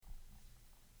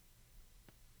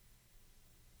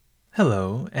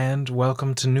Hello, and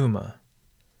welcome to Numa.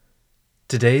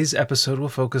 Today's episode will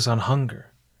focus on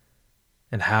hunger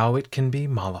and how it can be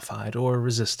mollified or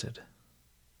resisted.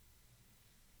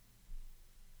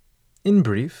 In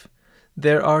brief,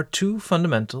 there are two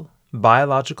fundamental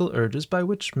biological urges by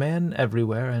which man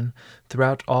everywhere and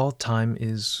throughout all time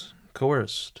is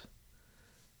coerced: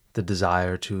 the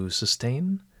desire to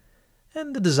sustain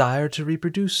and the desire to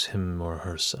reproduce him or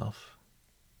herself.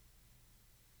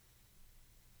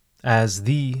 As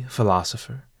the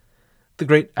philosopher, the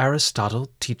great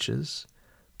Aristotle teaches,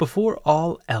 before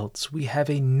all else we have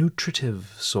a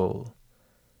nutritive soul,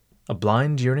 a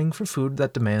blind yearning for food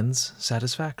that demands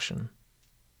satisfaction.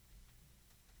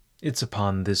 It's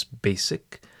upon this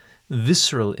basic,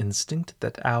 visceral instinct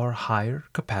that our higher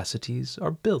capacities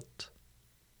are built.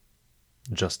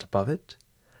 Just above it,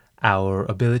 our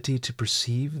ability to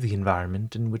perceive the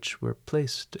environment in which we're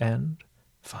placed, and,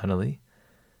 finally,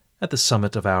 at the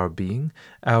summit of our being,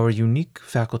 our unique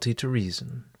faculty to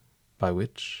reason, by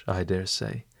which, I dare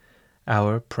say,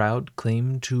 our proud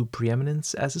claim to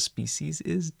preeminence as a species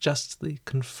is justly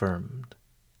confirmed.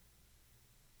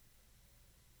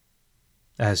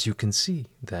 As you can see,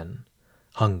 then,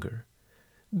 hunger,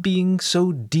 being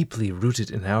so deeply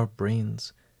rooted in our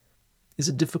brains, is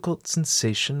a difficult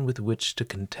sensation with which to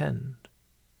contend.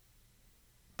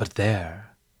 But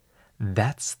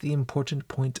that's the important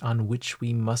point on which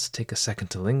we must take a second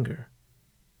to linger.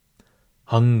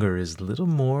 Hunger is little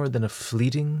more than a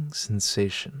fleeting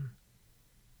sensation,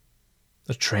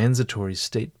 a transitory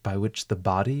state by which the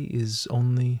body is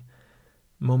only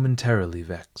momentarily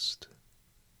vexed.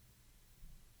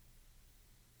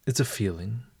 It's a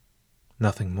feeling,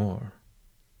 nothing more.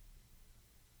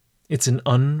 It's an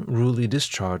unruly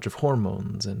discharge of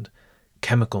hormones and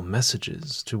chemical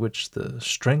messages to which the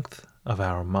strength of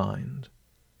our mind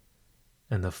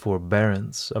and the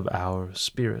forbearance of our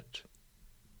spirit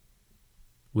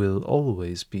will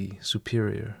always be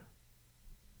superior.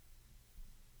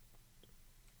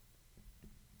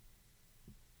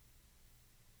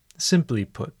 Simply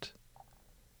put,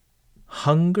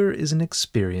 hunger is an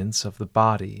experience of the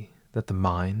body that the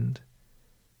mind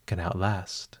can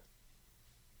outlast.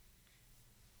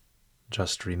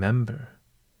 Just remember,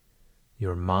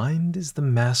 your mind is the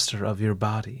master of your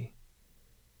body,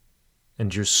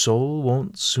 and your soul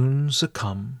won't soon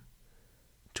succumb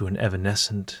to an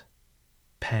evanescent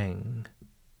pang.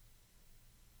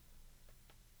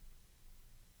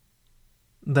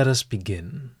 Let us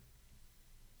begin.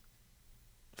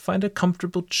 Find a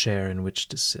comfortable chair in which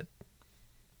to sit.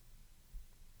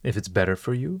 If it's better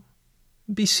for you,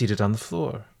 be seated on the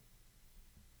floor.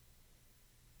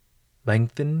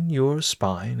 Lengthen your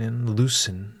spine and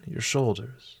loosen your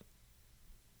shoulders.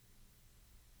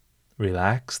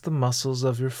 Relax the muscles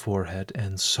of your forehead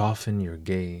and soften your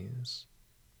gaze.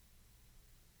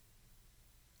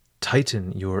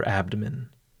 Tighten your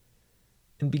abdomen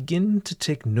and begin to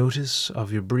take notice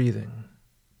of your breathing.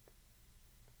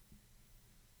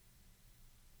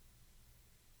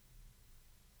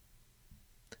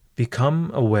 Become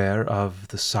aware of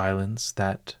the silence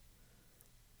that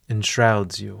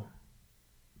enshrouds you.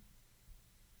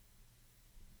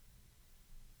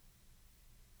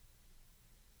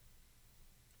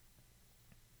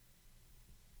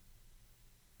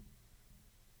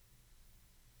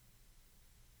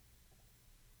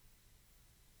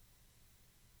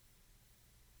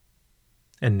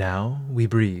 And now we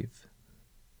breathe.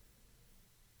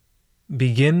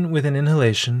 Begin with an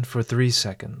inhalation for 3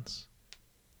 seconds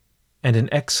and an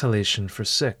exhalation for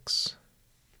 6.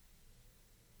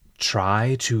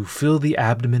 Try to fill the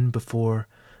abdomen before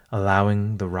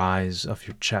allowing the rise of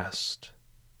your chest.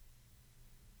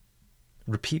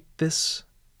 Repeat this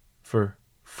for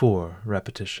 4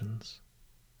 repetitions.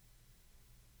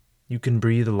 You can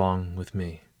breathe along with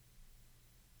me.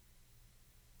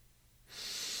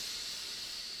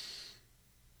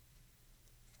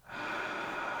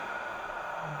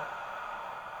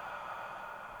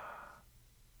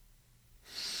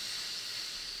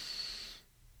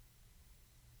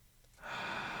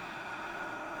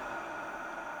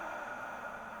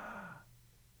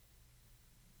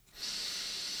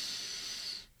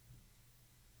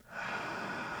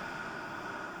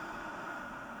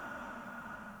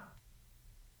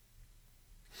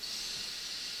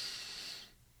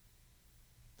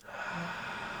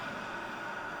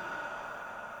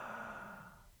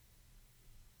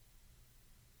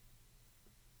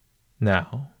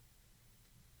 Now,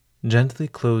 gently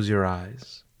close your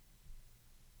eyes.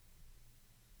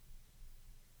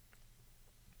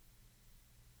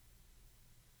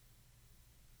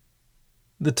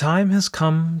 The time has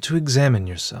come to examine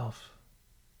yourself.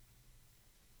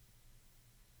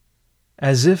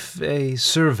 as if a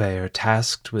surveyor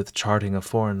tasked with charting a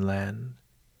foreign land.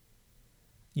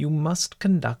 You must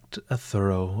conduct a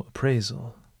thorough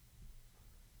appraisal.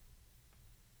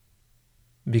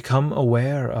 Become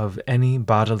aware of any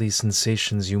bodily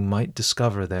sensations you might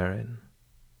discover therein.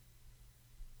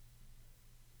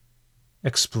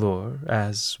 Explore,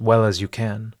 as well as you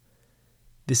can,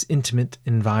 this intimate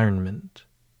environment,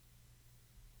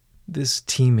 this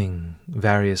teeming,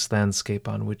 various landscape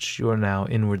on which you are now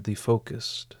inwardly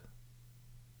focused.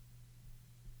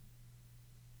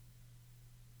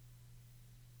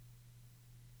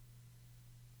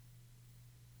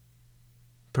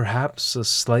 Perhaps a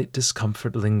slight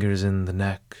discomfort lingers in the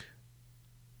neck,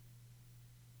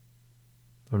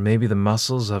 or maybe the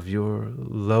muscles of your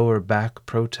lower back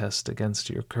protest against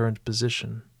your current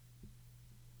position.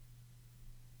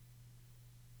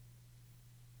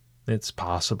 It's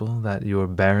possible that your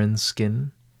barren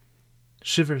skin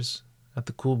shivers at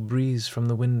the cool breeze from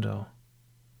the window,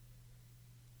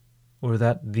 or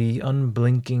that the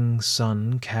unblinking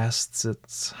sun casts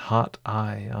its hot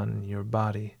eye on your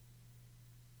body.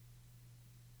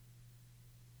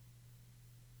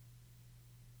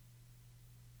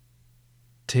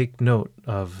 Take note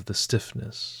of the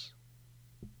stiffness,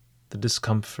 the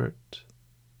discomfort,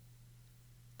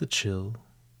 the chill,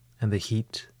 and the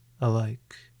heat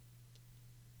alike.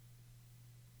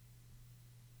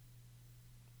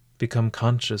 Become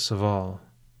conscious of all.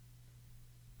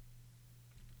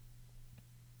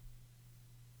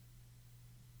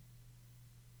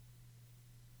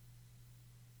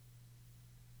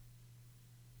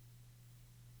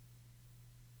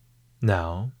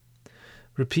 Now,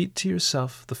 repeat to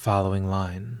yourself the following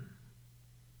line.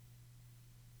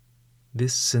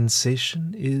 This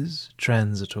sensation is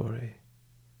transitory.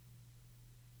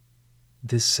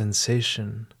 This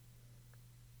sensation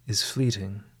is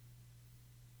fleeting.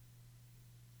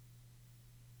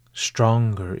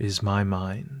 Stronger is my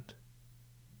mind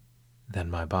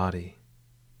than my body.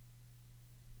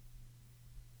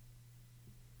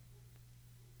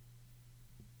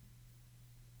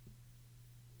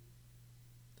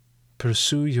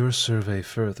 Pursue your survey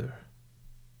further.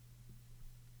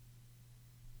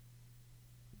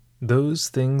 Those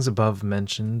things above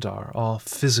mentioned are all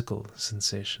physical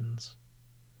sensations.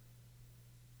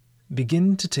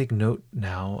 Begin to take note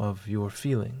now of your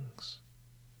feelings,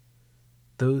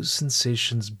 those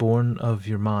sensations born of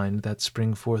your mind that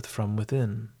spring forth from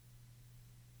within.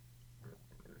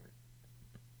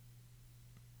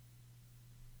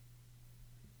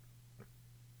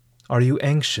 Are you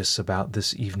anxious about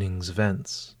this evening's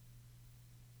events?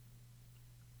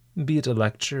 Be it a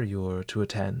lecture you're to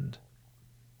attend,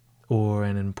 or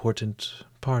an important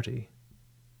party.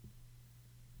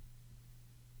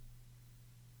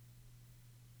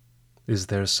 Is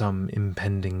there some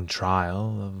impending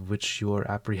trial of which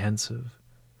you're apprehensive,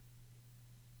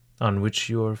 on which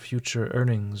your future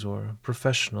earnings or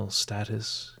professional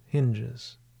status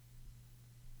hinges?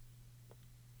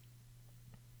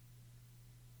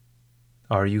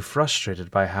 Are you frustrated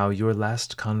by how your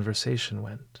last conversation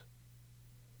went?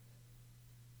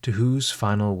 To whose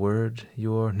final word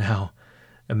you're now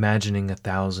imagining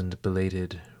 1,000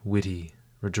 belated, witty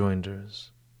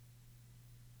rejoinders?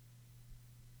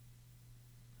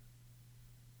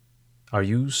 Are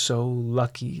you so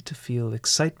lucky to feel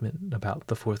excitement about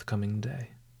the forthcoming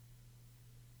day?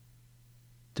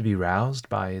 To be roused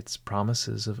by its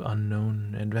promises of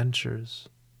unknown adventures?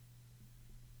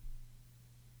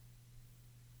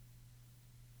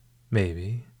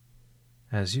 Maybe,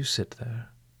 as you sit there,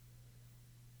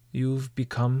 you've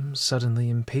become suddenly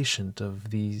impatient of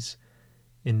these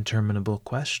interminable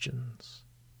questions,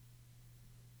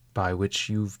 by which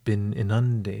you've been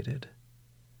inundated,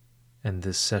 and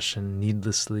this session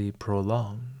needlessly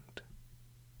prolonged.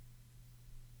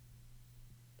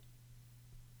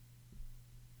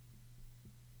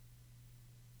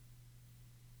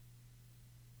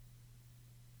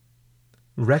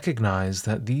 Recognize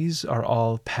that these are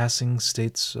all passing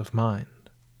states of mind.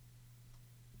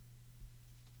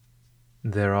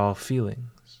 They're all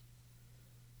feelings,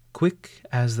 quick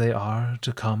as they are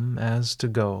to come as to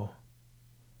go.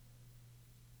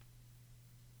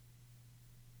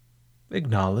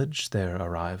 Acknowledge their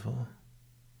arrival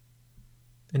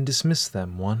and dismiss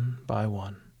them one by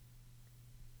one.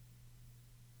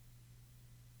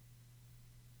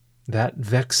 That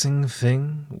vexing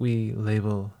thing we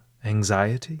label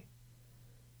anxiety,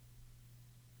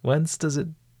 whence does it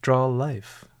draw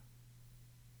life?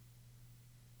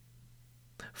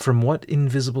 From what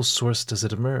invisible source does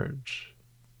it emerge?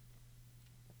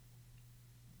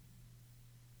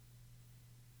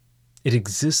 It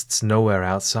exists nowhere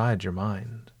outside your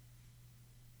mind.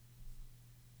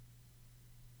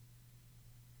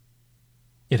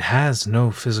 It has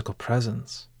no physical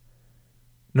presence,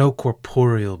 no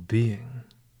corporeal being.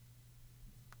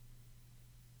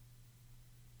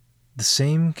 The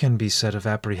same can be said of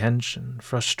apprehension,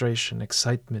 frustration,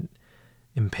 excitement,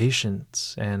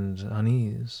 impatience, and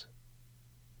unease.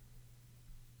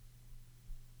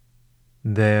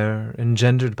 They're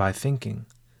engendered by thinking,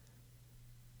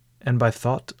 and by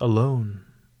thought alone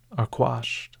are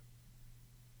quashed.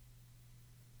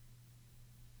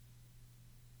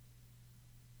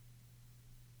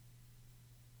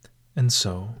 And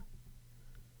so,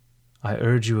 I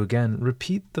urge you again,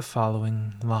 repeat the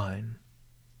following line.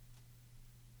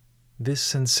 This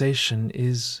sensation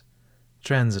is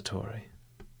transitory.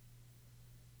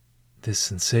 This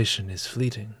sensation is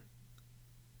fleeting.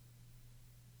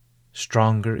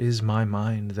 Stronger is my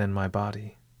mind than my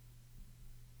body.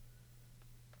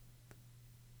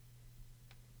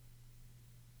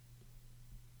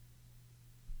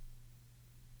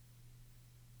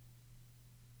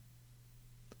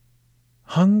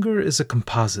 Hunger is a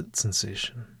composite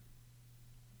sensation.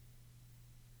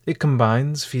 It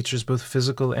combines features both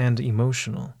physical and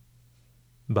emotional,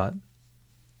 but,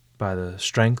 by the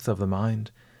strength of the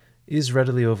mind, is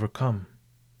readily overcome.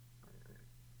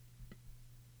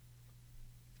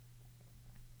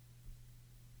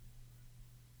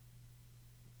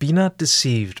 Be not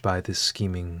deceived by this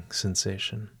scheming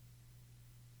sensation.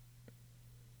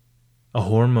 A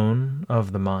hormone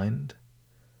of the mind,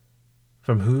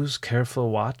 from whose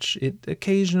careful watch it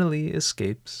occasionally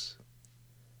escapes.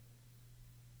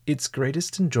 Its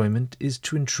greatest enjoyment is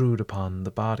to intrude upon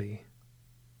the body.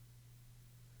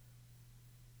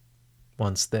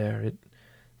 Once there, it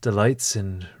delights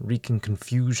in wreaking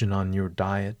confusion on your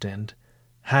diet and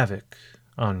havoc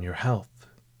on your health.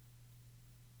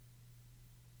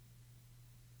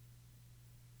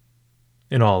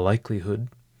 In all likelihood,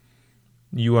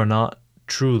 you are not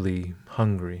truly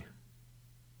hungry.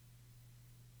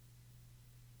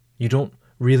 You don't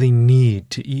really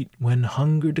need to eat when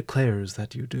hunger declares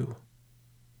that you do.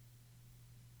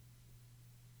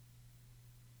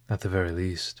 At the very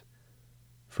least,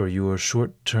 for your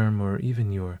short-term or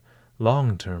even your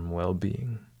long-term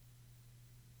well-being,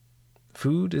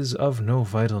 food is of no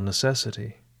vital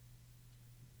necessity.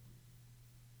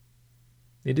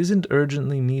 It isn't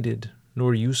urgently needed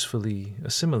nor usefully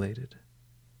assimilated.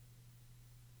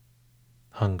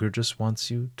 Hunger just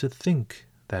wants you to think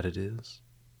that it is.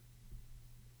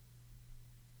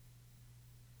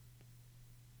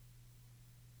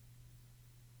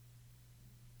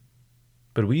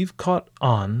 But we've caught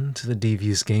on to the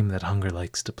devious game that hunger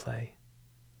likes to play.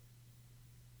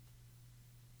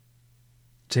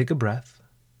 Take a breath.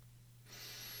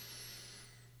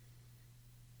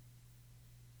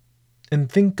 And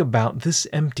think about this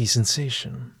empty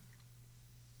sensation.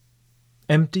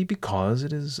 Empty because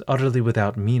it is utterly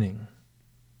without meaning.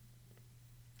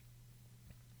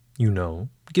 You know,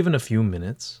 given a few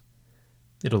minutes,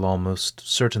 it'll almost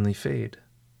certainly fade.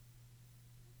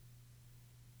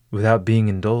 Without being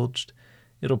indulged,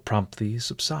 it'll promptly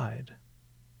subside.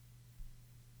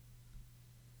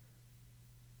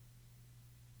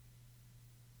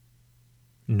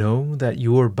 Know that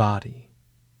your body,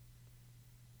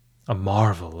 a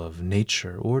marvel of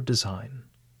nature or design,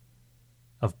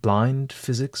 of blind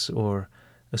physics or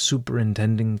a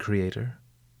superintending creator,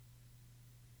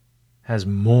 has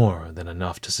more than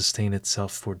enough to sustain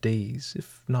itself for days,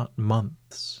 if not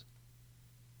months.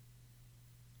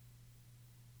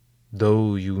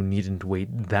 Though you needn't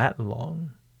wait that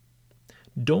long,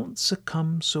 don't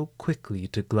succumb so quickly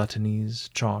to gluttony's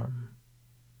charm.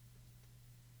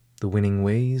 The winning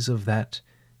ways of that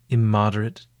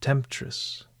immoderate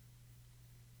temptress.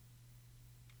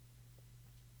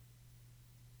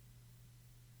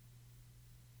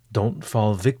 Don't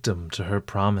fall victim to her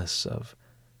promise of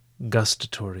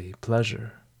gustatory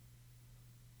pleasure.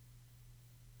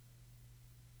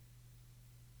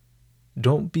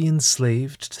 Don't be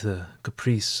enslaved to the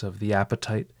caprice of the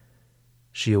appetite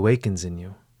she awakens in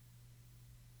you.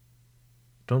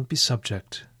 Don't be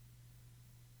subject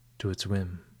to its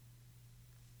whim.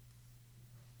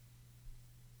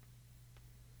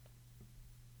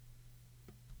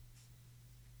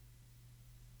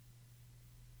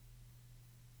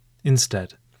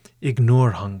 Instead,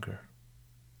 ignore hunger.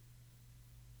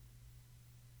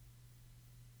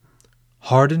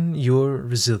 Harden your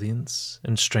resilience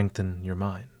and strengthen your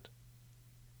mind.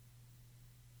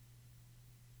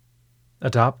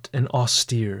 Adopt an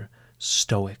austere,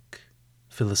 stoic,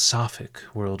 philosophic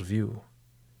worldview,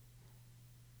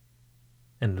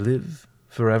 and live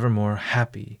forevermore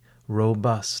happy,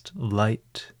 robust,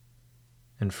 light,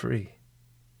 and free.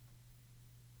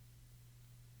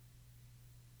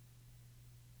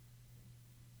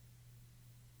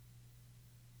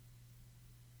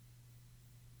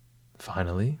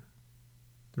 Finally,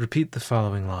 repeat the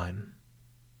following line.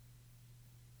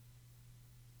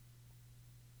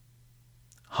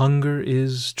 Hunger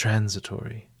is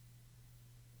transitory.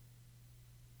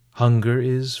 Hunger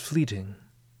is fleeting.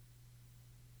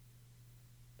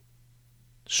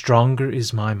 Stronger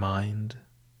is my mind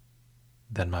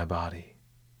than my body.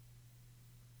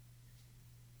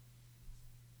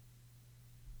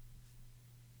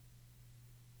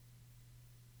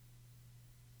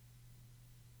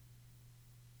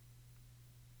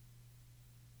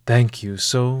 Thank you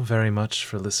so very much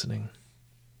for listening.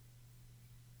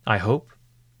 I hope,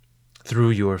 through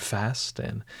your fast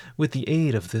and with the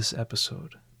aid of this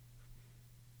episode,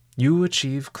 you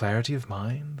achieve clarity of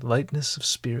mind, lightness of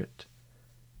spirit,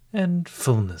 and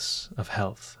fullness of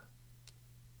health.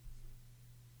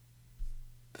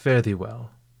 Fare thee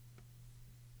well.